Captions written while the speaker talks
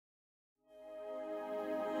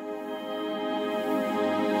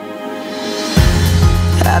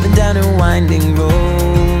I've been down a winding road.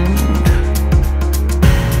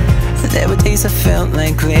 There were days I felt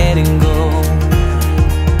like letting go,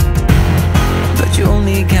 but you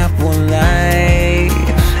only got one life.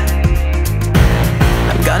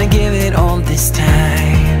 I'm gonna give it all this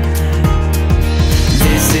time.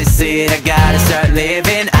 This is it, I gotta start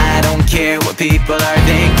living. I don't care what people are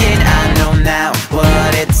thinking. I know now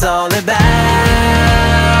what it's all about.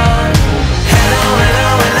 Hello,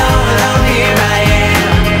 hello, hello, hello, here I am.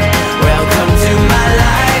 Welcome to my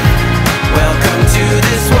life. Welcome to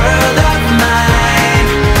this world of mine.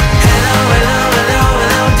 Hello, hello, hello,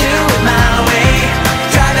 hello, do it my way.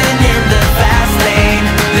 Driving in the fast lane,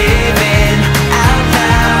 living out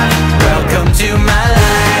loud. Welcome to my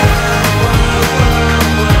life.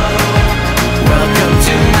 Welcome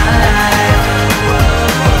to my life.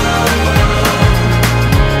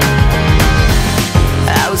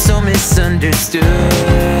 I was so misunderstood.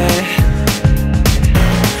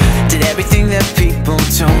 Did everything that people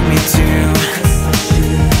told me to.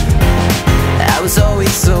 I was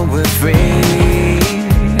always so afraid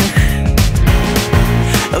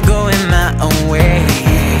of going my own way.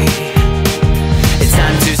 It's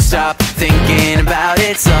time to stop thinking about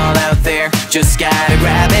it. It's all out there, just gotta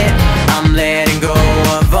grab it. I'm letting go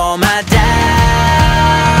of all my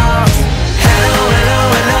doubts. Hello, hello,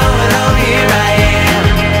 hello, hello, here I am.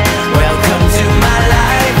 Welcome to my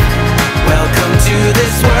life. Welcome to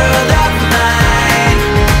this world of mine.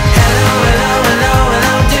 Hello, hello, hello,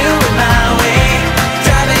 hello, do it my way.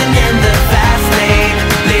 Driving in the fast lane,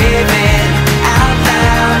 living out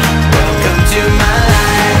loud. Welcome to my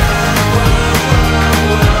life.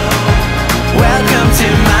 Welcome to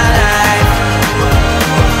my life.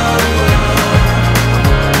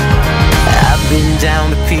 I've been down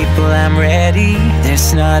with people, I'm ready.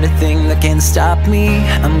 There's not a thing that can stop me.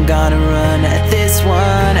 I'm gonna run at this